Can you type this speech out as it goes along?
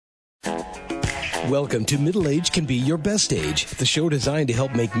Welcome to Middle Age Can Be Your Best Age, the show designed to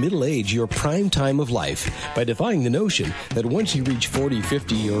help make middle age your prime time of life by defying the notion that once you reach 40,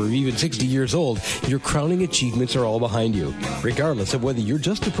 50, or even 60 years old, your crowning achievements are all behind you. Regardless of whether you're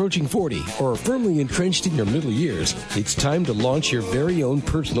just approaching 40 or are firmly entrenched in your middle years, it's time to launch your very own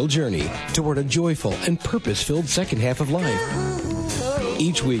personal journey toward a joyful and purpose-filled second half of life.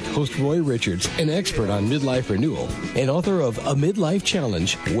 Each week, host Roy Richards, an expert on midlife renewal and author of A Midlife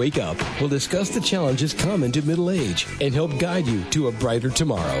Challenge, Wake Up, will discuss the challenges common to middle age and help guide you to a brighter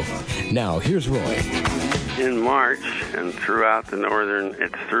tomorrow. Now, here's Roy. In March and throughout the northern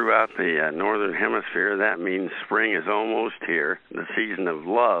hemisphere, that means spring is almost here, the season of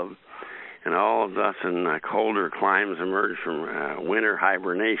love, and all of us in colder climes emerge from winter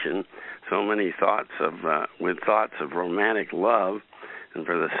hibernation. So many thoughts of romantic love. And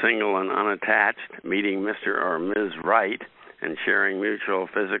for the single and unattached, meeting Mr. or Ms. Right and sharing mutual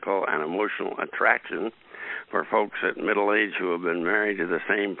physical and emotional attraction. For folks at middle age who have been married to the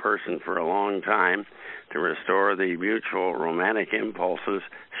same person for a long time, to restore the mutual romantic impulses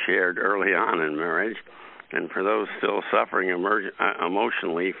shared early on in marriage. And for those still suffering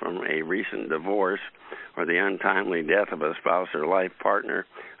emotionally from a recent divorce or the untimely death of a spouse or life partner,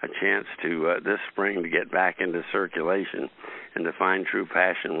 a chance to this spring to get back into circulation and to find true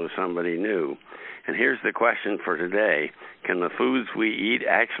passion with somebody new. And here's the question for today. Can the foods we eat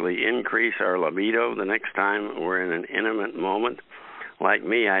actually increase our libido the next time we're in an intimate moment? Like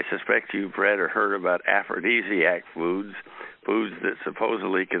me, I suspect you've read or heard about aphrodisiac foods that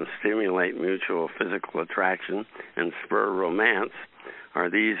supposedly can stimulate mutual physical attraction and spur romance. Are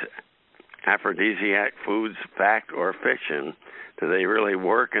these aphrodisiac foods fact or fiction? Do they really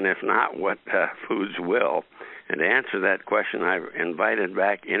work? And if not, what foods will? And to answer that question, I've invited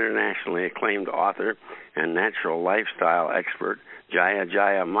back internationally acclaimed author and natural lifestyle expert,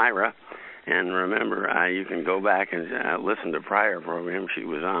 Jaya Myra. And remember, you can go back and listen to prior programs she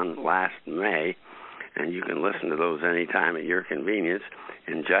was on last May, and you can listen to those anytime at your convenience.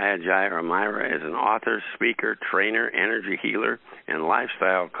 And Jaya Myra is an author, speaker, trainer, energy healer, and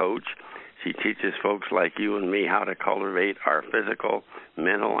lifestyle coach. She teaches folks like you and me how to cultivate our physical,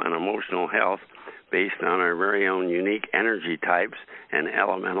 mental, and emotional health based on our very own unique energy types and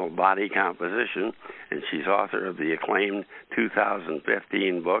elemental body composition. And she's author of the acclaimed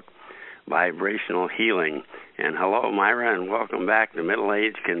 2015 book, Vibrational Healing. And hello, Myra, and welcome back to Middle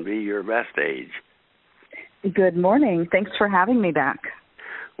Age Can Be Your Best Age. Good morning. Thanks for having me back.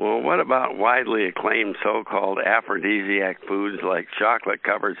 Well, what about widely acclaimed so-called aphrodisiac foods like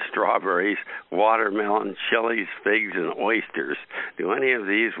chocolate-covered strawberries, watermelon, chilies, figs, and oysters? Do any of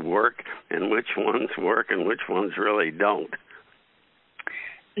these work, and which ones work and which ones really don't?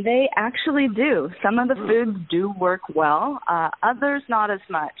 They actually do. Some of the foods do work well, others not as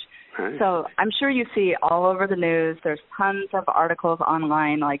much. Right. So I'm sure you see all over the news, there's tons of articles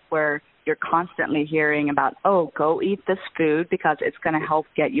online like where you're constantly hearing about, oh, go eat this food because it's going to help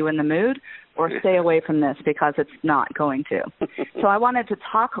get you in the mood, or stay away from this because it's not going to. So I wanted to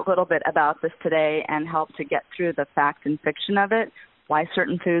talk a little bit about this today and help to get through the fact and fiction of it, why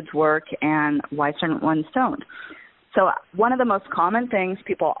certain foods work and why certain ones don't. So one of the most common things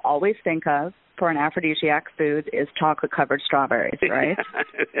people always think of for an aphrodisiac food is chocolate-covered strawberries, right?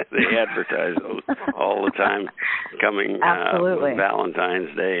 They advertise those all the time, coming with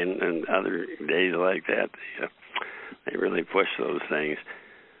Valentine's Day and other days like that. They really push those things.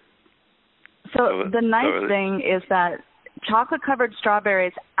 So the nice thing is that chocolate-covered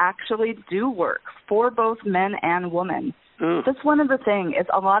strawberries actually do work for both men and women. That's one of the things is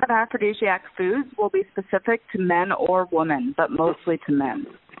a lot of aphrodisiac foods will be specific to men or women, but mostly to men.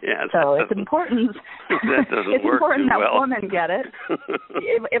 Yeah, so it's important. It's important that women get it.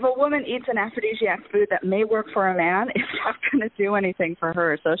 If a woman eats an aphrodisiac food that may work for a man, it's not going to do anything for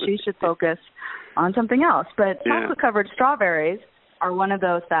her. So she should focus on something else. But chocolate-covered strawberries are one of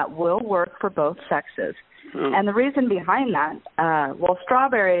those that will work for both sexes. And the reason behind that,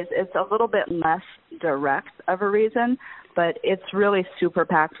 strawberries, it's a little bit less direct of a reason, but it's really super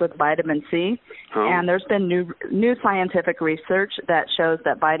packed with vitamin C. And there's been new scientific research that shows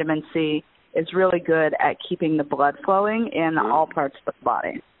that vitamin C is really good at keeping the blood flowing in all parts of the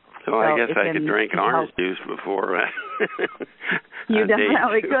body. So I guess I could drink orange juice before. You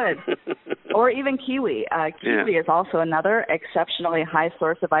definitely could. Or even kiwi. Kiwi is also another exceptionally high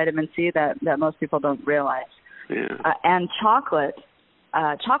source of vitamin C that most people don't realize. And chocolate's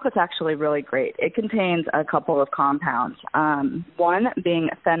actually really great. It contains a couple of compounds. One being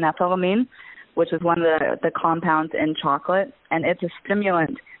phenethylamine, which is one of the compounds in chocolate, and it's a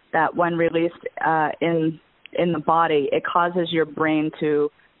stimulant that when released in the body, it causes your brain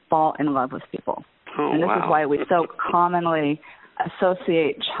to fall in love with people. And this is why we so commonly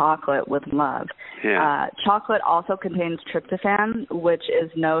associate chocolate with love. Yeah. Chocolate also contains tryptophan, which is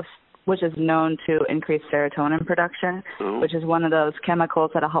known to increase serotonin production, which is one of those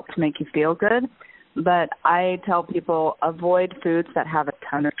chemicals that'll help to make you feel good. But I tell people avoid foods that have a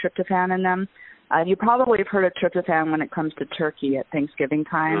ton of tryptophan in them. You probably have heard of tryptophan when it comes to turkey at Thanksgiving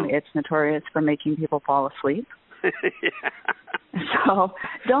time. It's notorious for making people fall asleep. So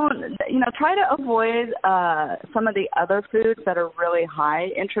try to avoid some of the other foods that are really high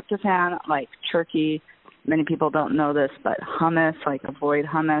in tryptophan, like turkey. Many people don't know this, but hummus, avoid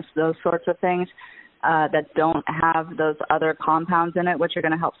hummus, those sorts of things that don't have those other compounds in it, which are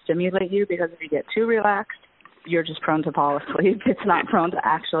going to help stimulate you, because if you get too relaxed, you're just prone to fall asleep. It's not prone to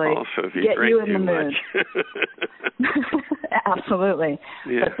actually get you in the mood. Absolutely.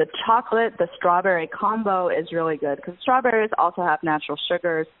 Yeah. But the chocolate, the strawberry combo is really good, because strawberries also have natural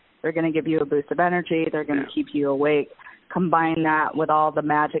sugars. They're going to give you a boost of energy. They're going to keep you awake. Combine that with all the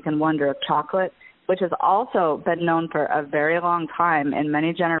magic and wonder of chocolate, which has also been known for a very long time in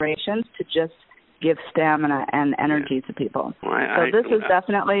many generations to just give stamina and energy to people. So this is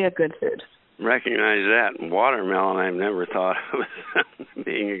definitely a good food. Recognize that. Watermelon, I've never thought of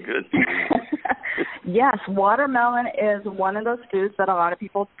being a good food. Yes, watermelon is one of those foods that a lot of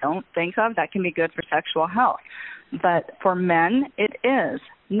people don't think of that can be good for sexual health. But for men, it is.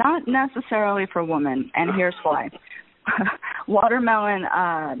 Not necessarily for women, and here's why. Watermelon,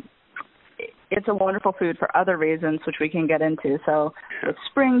 it's a wonderful food for other reasons, which we can get into. So with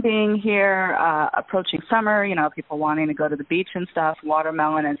spring being here, approaching summer, people wanting to go to the beach and stuff,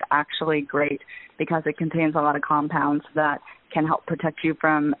 watermelon is actually great because it contains a lot of compounds that can help protect you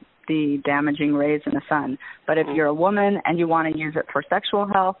from the damaging rays in the sun. But if you're a woman and you want to use it for sexual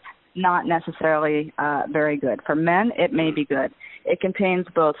health, not necessarily very good. For men, it may be good. It contains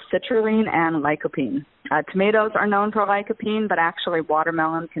both citrulline and lycopene. Tomatoes are known for lycopene, but actually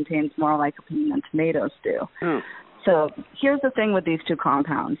watermelon contains more lycopene than tomatoes do. So here's the thing with these two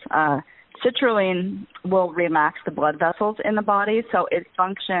compounds. Citrulline will relax the blood vessels in the body, so it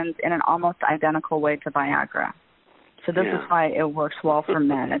functions in an almost identical way to Viagra. So this is why it works well for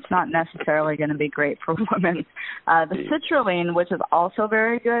men. It's not necessarily going to be great for women. The citrulline, which is also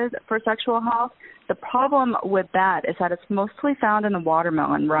very good for sexual health, the problem with that is that it's mostly found in the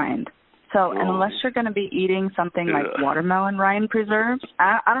watermelon rind. So unless you're going to be eating something like watermelon rind preserves,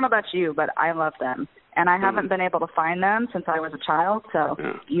 I don't know about you, but I love them. And I haven't been able to find them since I was a child. So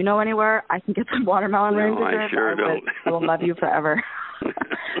do you know anywhere I can get some watermelon rind preserves? I sure don't. I will love you forever.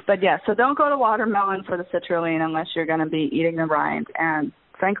 But so don't go to watermelon for the citrulline unless you're going to be eating the rind. And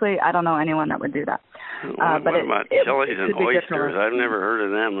frankly, I don't know anyone that would do that. What about chilies and oysters? I've never heard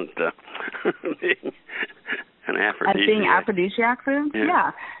of them being an aphrodisiac. As being aphrodisiac food?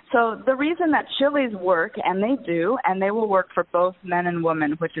 Yeah. So the reason that chilies work, and they do, and they will work for both men and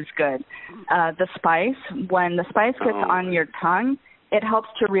women, which is good. The spice, when the spice gets on your tongue, it helps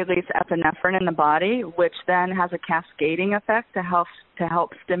to release epinephrine in the body, which then has a cascading effect to help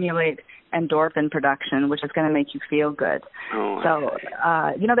stimulate endorphin production, which is going to make you feel good.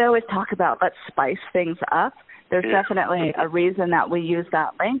 They always talk about let's spice things up. There's definitely a reason that we use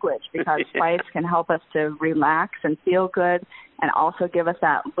that language, because spice can help us to relax and feel good and also give us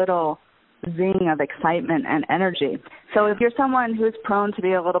that little zing of excitement and energy. So if you're someone who's prone to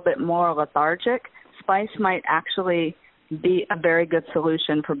be a little bit more lethargic, spice might actually be a very good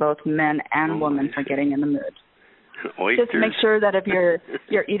solution for both men and women for getting in the mood. Oysters. Just make sure that if you're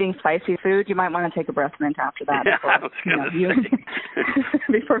eating spicy food, you might want to take a breath mint after that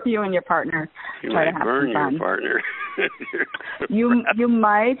before you and your partner try to have some fun. Your partner.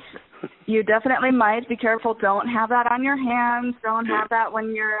 You definitely might. Be careful. Don't have that on your hands. Don't have that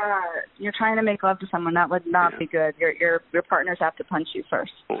when you're trying to make love to someone. That would not be good. Your partners have to punch you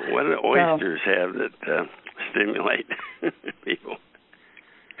first. What do oysters have that stimulate people?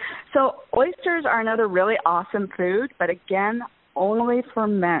 So oysters are another really awesome food, but again, only for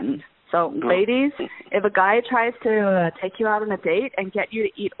men. So ladies, if a guy tries to take you out on a date and get you to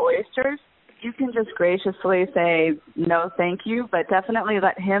eat oysters, you can just graciously say, no, thank you, but definitely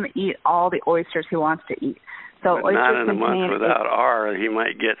let him eat all the oysters he wants to eat. So but not in a month without R, he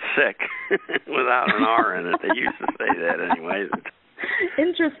might get sick without an R in it. They used to say that anyway.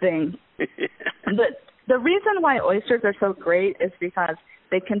 Interesting. But the reason why oysters are so great is because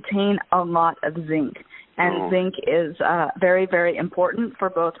they contain a lot of zinc. And zinc is very, very important for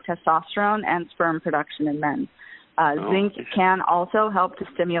both testosterone and sperm production in men. Zinc can also help to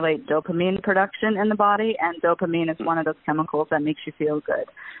stimulate dopamine production in the body, and dopamine is one of those chemicals that makes you feel good.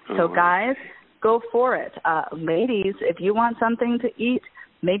 So guys, go for it. Ladies, if you want something to eat,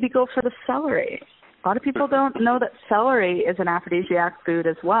 maybe go for the celery. A lot of people don't know that celery is an aphrodisiac food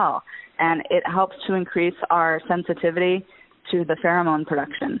as well, and it helps to increase our sensitivity to the pheromone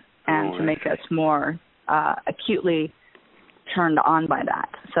production and to make us more acutely turned on by that.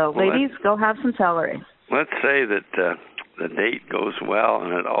 So, ladies, go have some celery. Let's say that the date goes well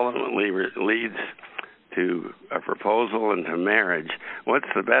and it ultimately leads to a proposal and to marriage. What's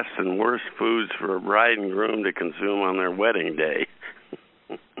the best and worst foods for a bride and groom to consume on their wedding day?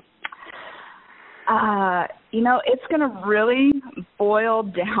 It's going to really boil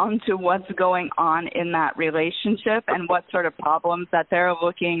down to what's going on in that relationship and what sort of problems that they're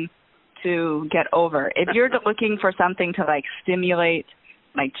looking to get over. If you're looking for something to stimulate,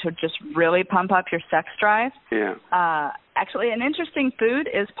 to just really pump up your sex drive, actually an interesting food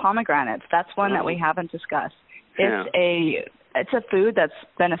is pomegranates. That's one that we haven't discussed. It's a food that's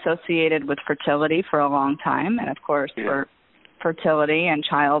been associated with fertility for a long time, and of course for fertility and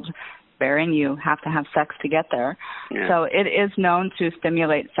childbearing, you have to have sex to get there. So it is known to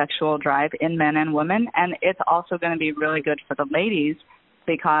stimulate sexual drive in men and women, and it's also going to be really good for the ladies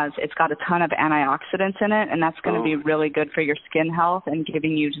because it's got a ton of antioxidants in it, and that's going to be really good for your skin health and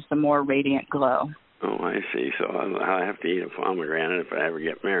giving you just a more radiant glow. Oh, I see. So I'll have to eat a pomegranate if I ever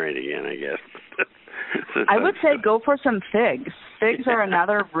get married again, I guess. I would say go for some figs. Figs are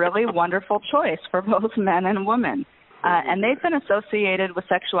another really wonderful choice for both men and women. And they've been associated with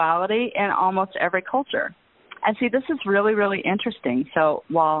sexuality in almost every culture. And see, this is really, really interesting. So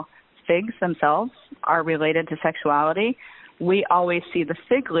while figs themselves are related to sexuality, we always see the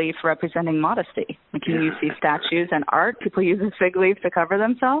fig leaf representing modesty. You see statues and art, people use a fig leaf to cover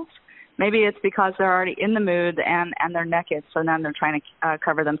themselves. Maybe it's because they're already in the mood and they're naked, so then they're trying to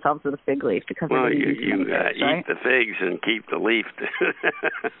cover themselves with a fig leaf because you right? Eat the figs and keep the leaf.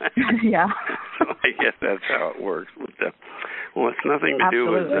 Yeah. So I guess that's how it works. But, it's nothing to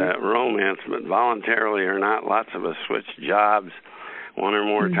do with romance, but voluntarily or not, lots of us switch jobs one or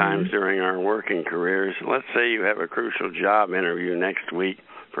more times during our working careers. Let's say you have a crucial job interview next week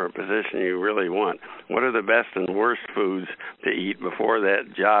for a position you really want. What are the best and worst foods to eat before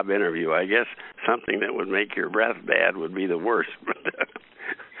that job interview? I guess something that would make your breath bad would be the worst.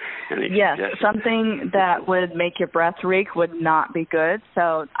 Yes, something that would make your breath reek would not be good.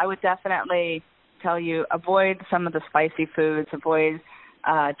 So I would definitely tell you avoid some of the spicy foods, avoid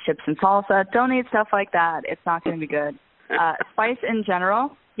chips and salsa. Don't eat stuff like that. It's not going to be good. Spice in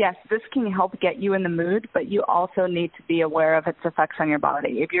general, yes, this can help get you in the mood, but you also need to be aware of its effects on your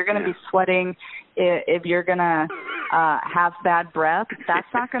body. If you're going to be sweating, if you're going to have bad breath, that's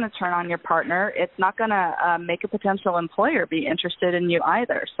not going to turn on your partner. It's not going to make a potential employer be interested in you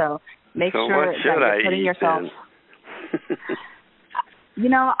either. So make sure that you're putting yourself...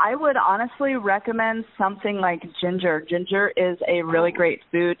 I would honestly recommend something like ginger. Ginger is a really great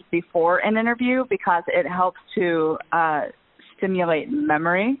food before an interview because it helps to stimulate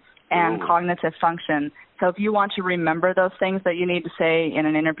memory and cognitive function. So if you want to remember those things that you need to say in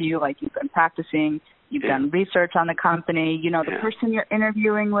an interview, like you've been practicing, you've done research on the company, the person you're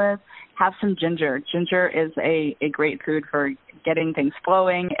interviewing with, have some ginger. Ginger is a great food for getting things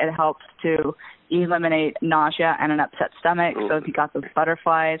flowing. It helps to eliminate nausea and an upset stomach. So if you got those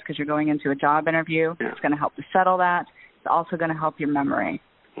butterflies because you're going into a job interview, it's going to help to settle that. It's also going to help your memory.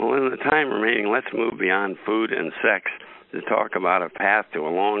 Well, in the time remaining, let's move beyond food and sex to talk about a path to a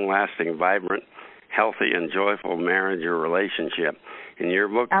long-lasting, vibrant, healthy, and joyful marriage or relationship. In your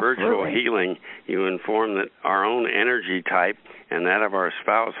book, Virtual Healing, you inform that our own energy type and that of our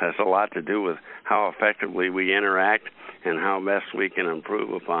spouse has a lot to do with how effectively we interact and how best we can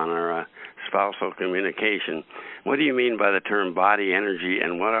improve upon our spousal communication. What do you mean by the term body energy,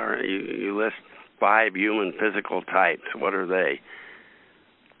 and what are you list 5 human physical types? What are they?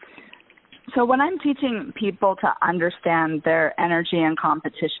 So when I'm teaching people to understand their energy and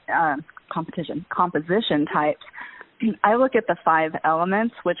composition types, I look at the 5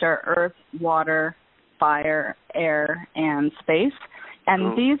 elements, which are earth, water, fire, air, and space.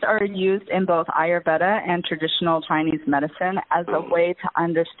 And these are used in both Ayurveda and traditional Chinese medicine as a way to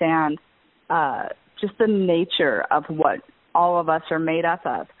understand just the nature of what all of us are made up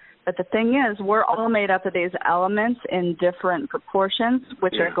of. But the thing is, we're all made up of these elements in different proportions,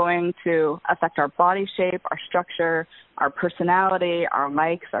 which are going to affect our body shape, our structure, our personality, our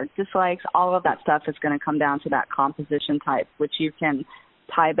likes, our dislikes. All of that stuff is going to come down to that composition type, which you can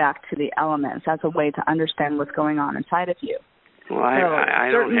tie back to the elements as a way to understand what's going on inside of you. Well,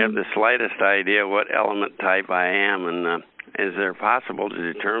 I don't have the slightest idea what element type I am, and is there possible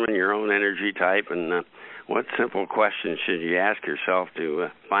to determine your own energy type, and what simple questions should you ask yourself to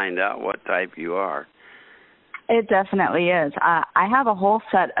find out what type you are? It definitely is. I have a whole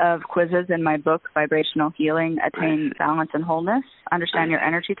set of quizzes in my book, Vibrational Healing, Attain Balance and Wholeness, Understand Your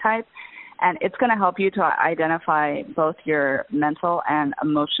Energy Type. And it's going to help you to identify both your mental and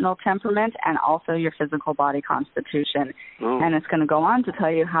emotional temperament and also your physical body constitution. And it's going to go on to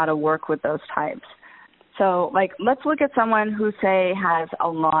tell you how to work with those types. So, like, let's look at someone who, say, has a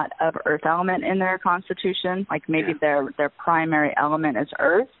lot of earth element in their constitution, like maybe their primary element is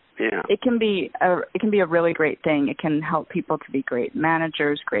earth. Yeah. It can be a really great thing. It can help people to be great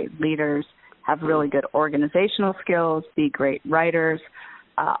managers, great leaders, have really good organizational skills, be great writers.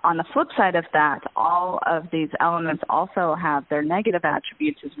 On the flip side of that, all of these elements also have their negative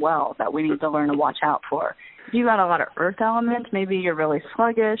attributes as well that we need to learn to watch out for. If you've got a lot of earth elements, maybe you're really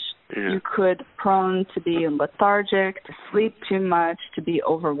sluggish. You could prone to be lethargic, to sleep too much, to be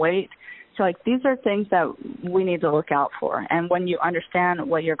overweight. So, like, these are things that we need to look out for. And when you understand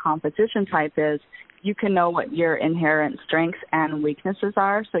what your composition type is, you can know what your inherent strengths and weaknesses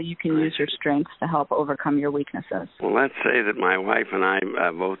are, so you can use your strengths to help overcome your weaknesses. Well, let's say that my wife and I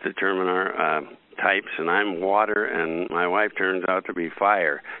both determine our types, and I'm water, and my wife turns out to be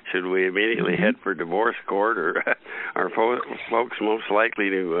fire. Should we immediately head for divorce court, or are folks most likely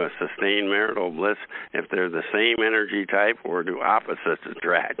to sustain marital bliss if they're the same energy type, or do opposites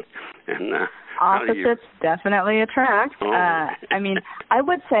attract? And opposites definitely attract. I mean, I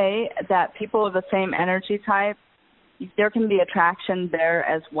would say that people of the same energy type, there can be attraction there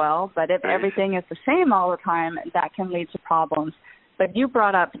as well, but if everything is the same all the time, that can lead to problems. But you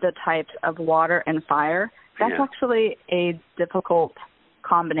brought up the types of water and fire. That's actually a difficult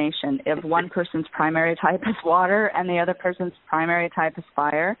combination. If one person's primary type is water and the other person's primary type is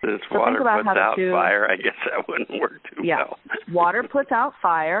fire. Since water puts out fire, I guess that wouldn't work too well. Water puts out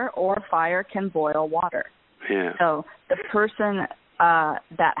fire, or fire can boil water. Yeah. So the person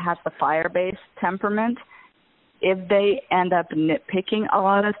that has the fire-based temperament, if they end up nitpicking a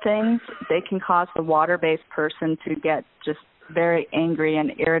lot of things, they can cause the water-based person to get just very angry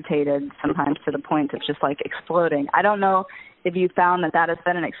and irritated, sometimes to the point of just like exploding. I don't know if you found that has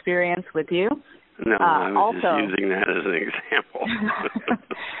been an experience with you. No, I was just using that as an example.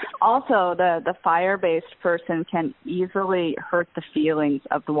 Also, the fire-based person can easily hurt the feelings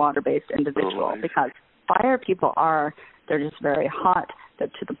of the water-based individual because fire people they're just very hot, they're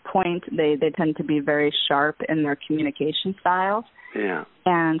to the point, they tend to be very sharp in their communication styles. Yeah.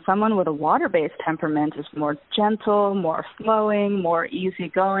 And someone with a water-based temperament is more gentle, more flowing, more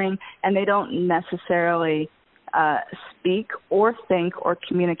easygoing, and they don't necessarily speak or think or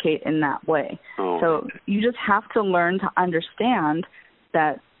communicate in that way. So you just have to learn to understand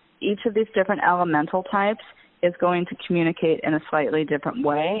that each of these different elemental types is going to communicate in a slightly different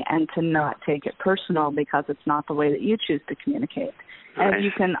way, and to not take it personal because it's not the way that you choose to communicate. And if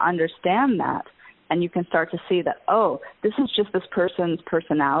you can understand that, and you can start to see that, this is just this person's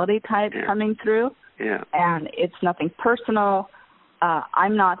personality type coming through, and it's nothing personal.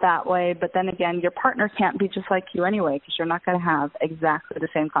 I'm not that way, but then again, your partner can't be just like you anyway, because you're not going to have exactly the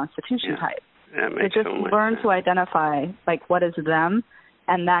same constitution type. That makes so just learn to identify like what is them,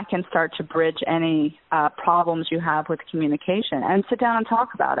 and that can start to bridge any problems you have with communication. And sit down and talk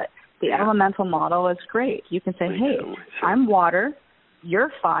about it. The elemental model is great. You can say, hey, I'm water, you're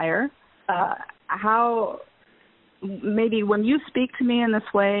fire. How maybe when you speak to me in this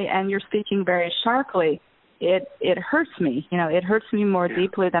way and you're speaking very sharply, it hurts me. It hurts me more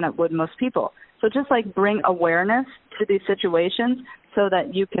deeply than it would most people. So just like bring awareness to these situations so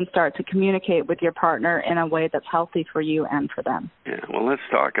that you can start to communicate with your partner in a way that's healthy for you and for them. Yeah, well, let's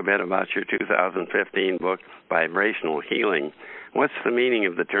talk a bit about your 2015 book, Vibrational Healing. What's the meaning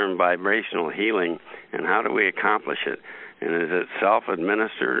of the term vibrational healing, and how do we accomplish it? And is it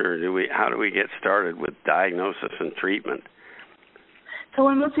self-administered, or how do we get started with diagnosis and treatment? So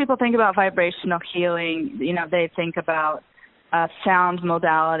when most people think about vibrational healing, they think about sound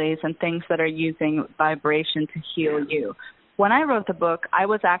modalities and things that are using vibration to heal you. When I wrote the book, I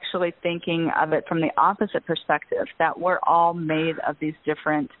was actually thinking of it from the opposite perspective, that we're all made of these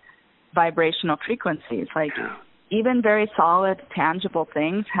different vibrational frequencies. Like even very solid, tangible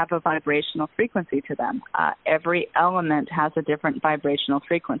things have a vibrational frequency to them. Every element has a different vibrational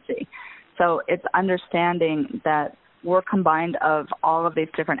frequency. So it's understanding that we're combined of all of these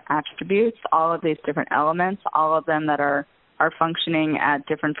different attributes, all of these different elements, all of them that are functioning at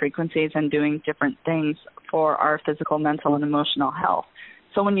different frequencies and doing different things for our physical, mental, and emotional health.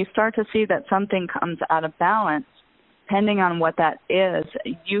 So when you start to see that something comes out of balance, depending on what that is,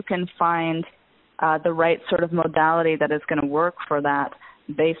 you can find the right sort of modality that is going to work for that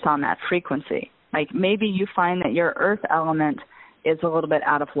based on that frequency. Like maybe you find that your earth element is a little bit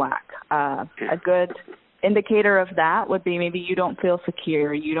out of whack. A good indicator of that would be maybe you don't feel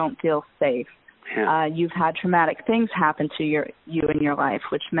secure, you don't feel safe. Yeah. You've had traumatic things happen to you in your life,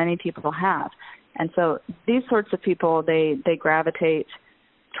 which many people have. And so these sorts of people, they gravitate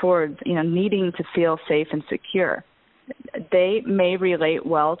towards, needing to feel safe and secure. They may relate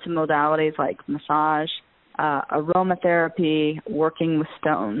well to modalities like massage, aromatherapy, working with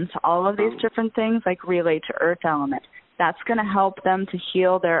stones. All of these different things relate to earth element. That's going to help them to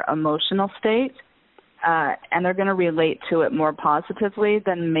heal their emotional state, and they're going to relate to it more positively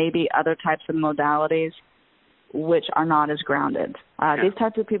than maybe other types of modalities which are not as grounded. These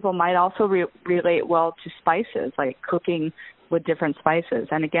types of people might also relate well to spices, like cooking with different spices.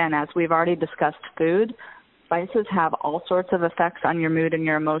 And again, as we've already discussed food, spices have all sorts of effects on your mood and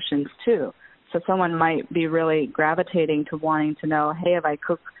your emotions too. So someone might be really gravitating to wanting to know, hey, if I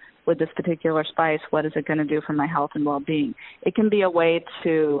cook with this particular spice, what is it going to do for my health and well-being? It can be a way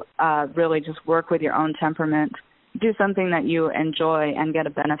to really just work with your own temperament, do something that you enjoy and get a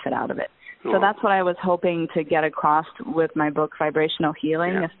benefit out of it. So that's what I was hoping to get across with my book, Vibrational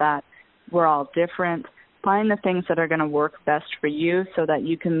Healing, is that we're all different. Find the things that are going to work best for you so that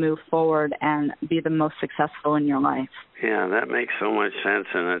you can move forward and be the most successful in your life. Yeah, that makes so much sense.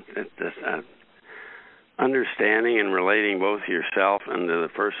 And understanding and relating both yourself and to the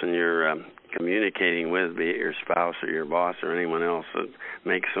person you're communicating with, be it your spouse or your boss or anyone else, it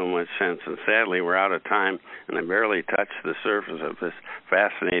makes so much sense. And sadly, we're out of time, and I barely touched the surface of this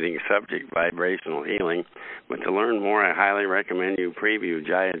fascinating subject, vibrational healing. But to learn more, I highly recommend you preview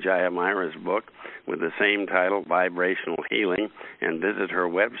Jaya Myra's book with the same title, Vibrational Healing, and visit her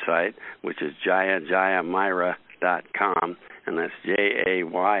website, which is jayamyra.com. And that's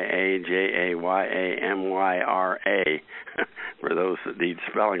JAYAJAYAMYRA for those that need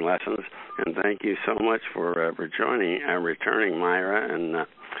spelling lessons. And thank you so much for returning, Myra, and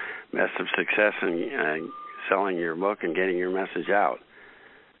best of success in selling your book and getting your message out.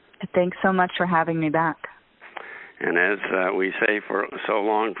 Thanks so much for having me back. And as we say for so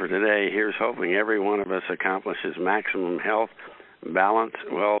long for today, here's hoping every one of us accomplishes maximum health, balance,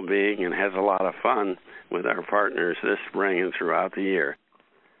 well-being, and has a lot of fun with our partners this spring and throughout the year.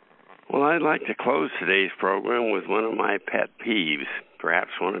 Well, I'd like to close today's program with one of my pet peeves,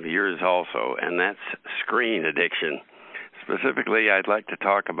 perhaps one of yours also, and that's screen addiction. Specifically, I'd like to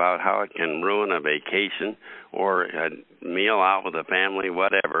talk about how it can ruin a vacation or a meal out with a family,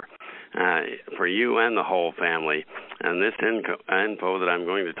 whatever, for you and the whole family. And this info that I'm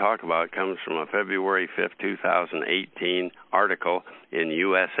going to talk about comes from a February 5th, 2018 article in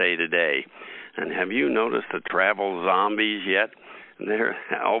USA Today. And have you noticed the travel zombies yet? They've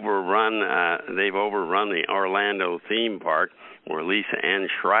overrun the Orlando theme park where Lisa Ann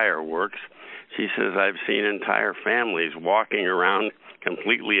Schreier works. She says, I've seen entire families walking around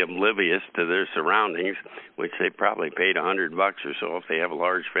completely oblivious to their surroundings, which they probably paid $100 or so if they have a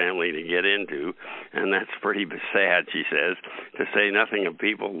large family to get into. And that's pretty sad, she says, to say nothing of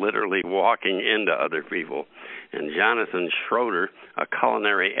people literally walking into other people. And Jonathan Schroeder, a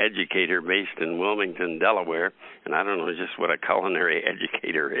culinary educator based in Wilmington, Delaware, and I don't know just what a culinary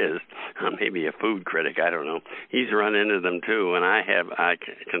educator is, maybe a food critic, I don't know. He's run into them too, and I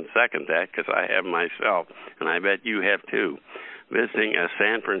can second that because I have myself, and I bet you have too. Visiting a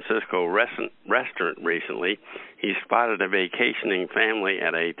San Francisco restaurant recently, he spotted a vacationing family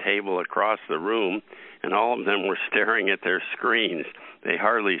at a table across the room, and all of them were staring at their screens. They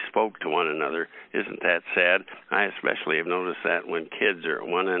hardly spoke to one another. Isn't that sad? I especially have noticed that when kids are at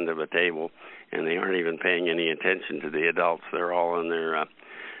one end of a table and they aren't even paying any attention to the adults. They're all on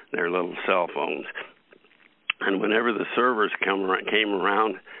their little cell phones. And whenever the servers came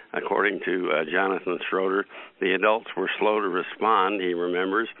around, according to Jonathan Schroeder, the adults were slow to respond, he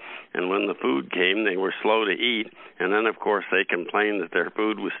remembers, and when the food came, they were slow to eat, and then, of course, they complained that their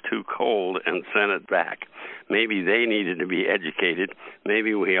food was too cold and sent it back. Maybe they needed to be educated.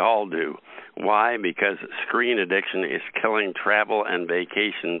 Maybe we all do. Why? Because screen addiction is killing travel and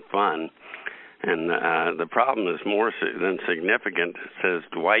vacation fun. And the problem is more than significant, says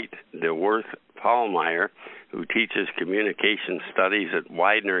Dwight DeWorth Pallmeyer, who teaches communication studies at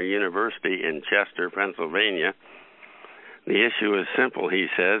Widener University in Chester, Pennsylvania. The issue is simple, he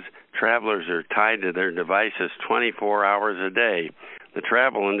says. Travelers are tied to their devices 24 hours a day. The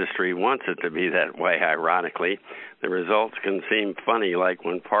travel industry wants it to be that way, ironically. The results can seem funny, like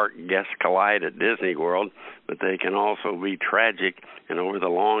when park guests collide at Disney World, but they can also be tragic, and over the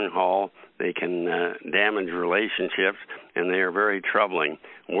long haul, they can damage relationships, and they are very troubling.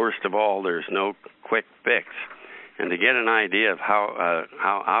 Worst of all, there's no quick fix. And to get an idea of how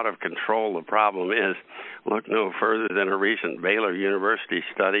out of control the problem is, look no further than a recent Baylor University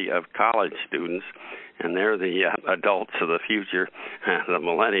study of college students. and they're the adults of the future, the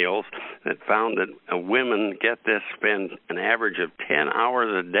millennials, that found that women, get this, spend an average of 10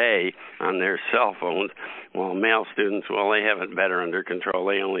 hours a day on their cell phones, while male students, well, they have it better under control.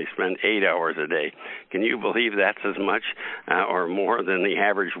 They only spend 8 hours a day. Can you believe that's as much or more than the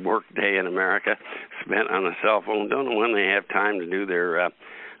average work day in America spent on a cell phone? Don't know when they have time to do their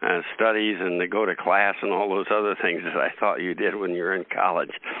studies and to go to class and all those other things that I thought you did when you were in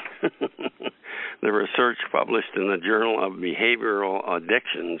college. The research published in the Journal of Behavioral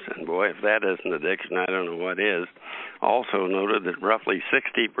Addictions, and boy, if that isn't addiction, I don't know what is, also noted that roughly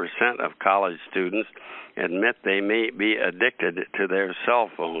 60% of college students admit they may be addicted to their cell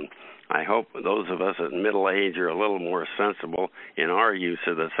phone. I hope those of us at middle age are a little more sensible in our use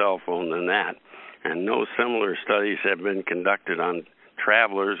of the cell phone than that. And no similar studies have been conducted on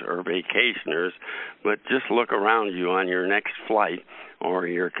travelers or vacationers, but just look around you on your next flight or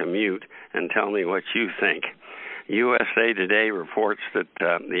your commute and tell me what you think. USA Today reports that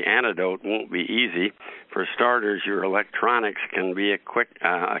the antidote won't be easy. For starters, your electronics can be a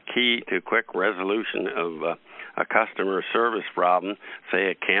key to quick resolution of a customer service problem,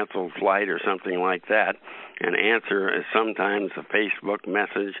 say a canceled flight or something like that. An answer is sometimes a Facebook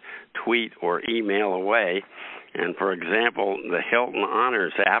message, tweet, or email away. And for example, the Hilton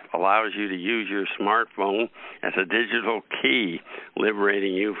Honors app allows you to use your smartphone as a digital key,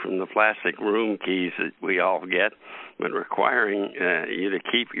 liberating you from the plastic room keys that we all get, but requiring you to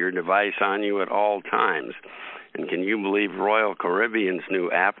keep your device on you at all times. And can you believe Royal Caribbean's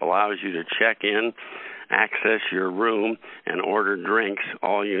new app allows you to check in, access your room, and order drinks?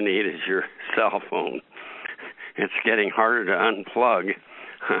 All you need is your cell phone. It's getting harder to unplug,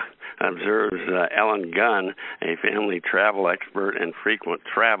 observes Ellen Gunn, a family travel expert and frequent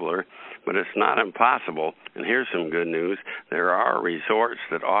traveler, but it's not impossible. And here's some good news. There are resorts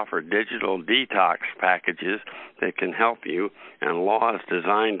that offer digital detox packages that can help you, and laws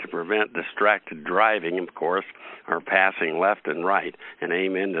designed to prevent distracted driving, of course, are passing left and right, and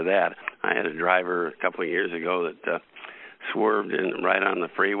amen to that. I had a driver a couple of years ago that swerved in right on the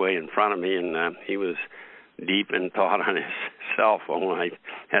freeway in front of me, and he was deep in thought on his cell phone. I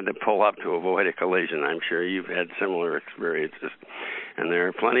had to pull up to avoid a collision. I'm sure you've had similar experiences. And there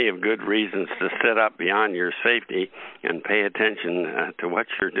are plenty of good reasons to sit up beyond your safety and pay attention to what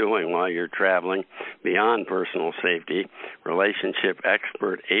you're doing while you're traveling beyond personal safety. Relationship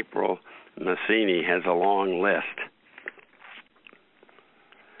expert April Massini has a long list.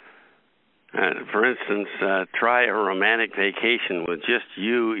 For instance, try a romantic vacation with just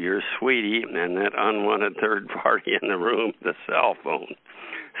you, your sweetie, and that unwanted third party in the room, the cell phone.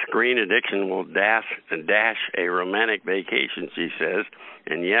 Screen addiction will dash a romantic vacation, she says,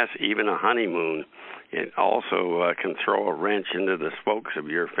 and yes, even a honeymoon. It also can throw a wrench into the spokes of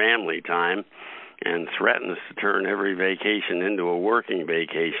your family time and threatens to turn every vacation into a working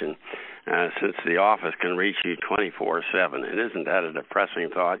vacation. Since the office can reach you 24/7. And isn't that a depressing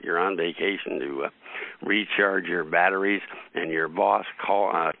thought? You're on vacation to recharge your batteries, and your boss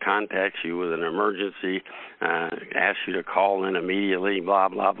contacts you with an emergency, asks you to call in immediately, blah,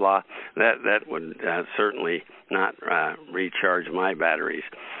 blah, blah. That would certainly not recharge my batteries.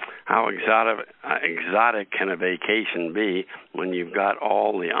 How exotic can a vacation be when you've got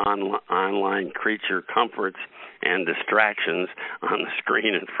all the online creature comforts and distractions on the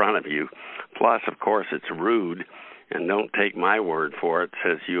screen in front of you? Plus, of course, it's rude. And don't take my word for it,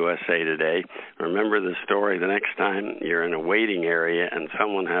 says USA Today. Remember the story the next time you're in a waiting area and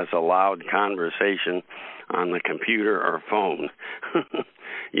someone has a loud conversation on the computer or phone.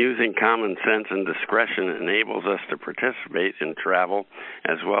 Using common sense and discretion enables us to participate in travel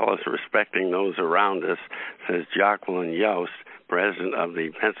as well as respecting those around us, says Jacqueline Yost, president of the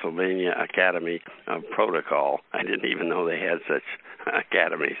Pennsylvania Academy of Protocol. I didn't even know they had such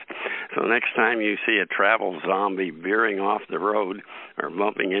academies. So next time you see a travel zombie veering off the road or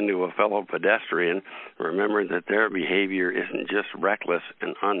bumping into a fellow pedestrian, remember that their behavior isn't just reckless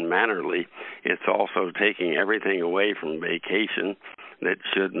and unmannerly, it's also taking everything away from vacation that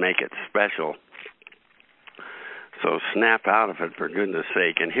should make it special. So snap out of it, for goodness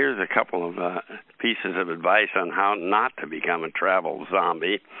sake. And here's a couple of pieces of advice on how not to become a travel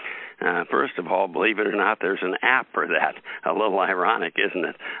zombie. First of all, believe it or not, there's an app for that. A little ironic, isn't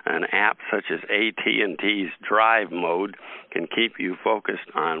it? An app such as AT&T's Drive Mode can keep you focused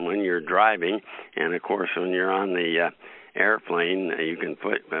on when you're driving. And, of course, when you're on the airplane, you can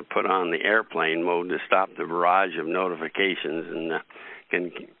put on the airplane mode to stop the barrage of notifications and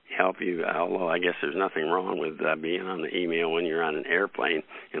can help you, although I guess there's nothing wrong with being on the email when you're on an airplane,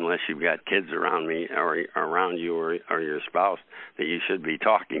 unless you've got kids around you or your spouse that you should be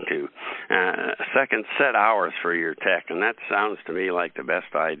talking to. Second, set hours for your tech, and that sounds to me like the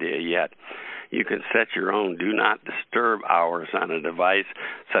best idea yet. You can set your own do not disturb hours on a device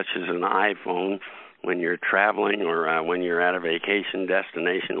such as an iPhone when you're traveling or when you're at a vacation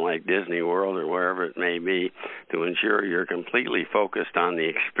destination like Disney World or wherever it may be, to ensure you're completely focused on the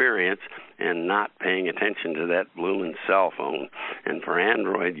experience and not paying attention to that blooming cell phone. And for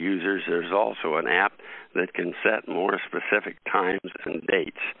Android users, there's also an app that can set more specific times and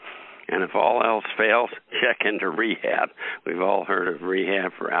dates. And if all else fails, check into rehab. We've all heard of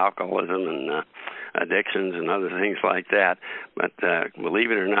rehab for alcoholism and addictions and other things like that. But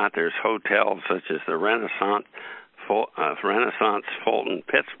believe it or not, there's hotels such as the Renaissance Fulton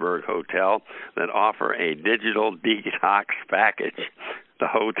Pittsburgh Hotel that offer a digital detox package. The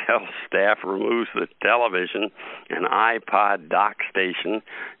hotel staff removes the television and iPod dock station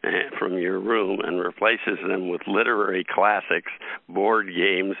from your room and replaces them with literary classics, board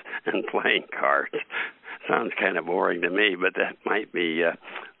games, and playing cards. Sounds kind of boring to me, but that might be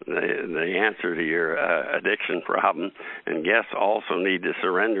the answer to your addiction problem. And guests also need to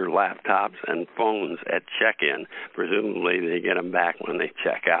surrender laptops and phones at check-in. Presumably they get them back when they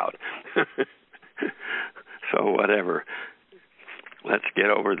check out. So whatever. Let's get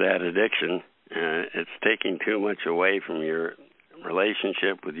over that addiction. It's taking too much away from your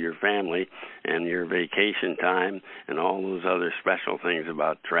relationship with your family and your vacation time and all those other special things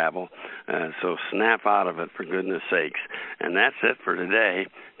about travel. So snap out of it, for goodness sakes. And that's it for today.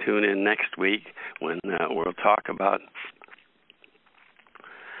 Tune in next week when we'll talk about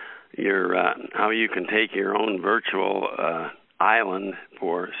your how you can take your own virtual island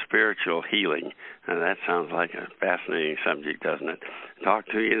for spiritual healing. That sounds like a fascinating subject, doesn't it? Talk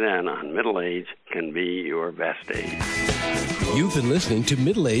to you then on Middle Age Can Be Your Best Age. You've been listening to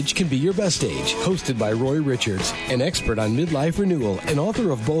Middle Age Can Be Your Best Age, hosted by Roy Richards, an expert on midlife renewal and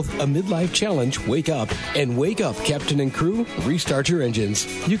author of both A Midlife Challenge, Wake Up, and Wake Up, Captain and Crew, Restart Your Engines.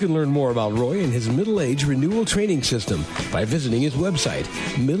 You can learn more about Roy and his Middle Age Renewal Training System by visiting his website,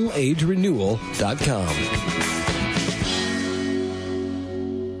 middleagerenewal.com.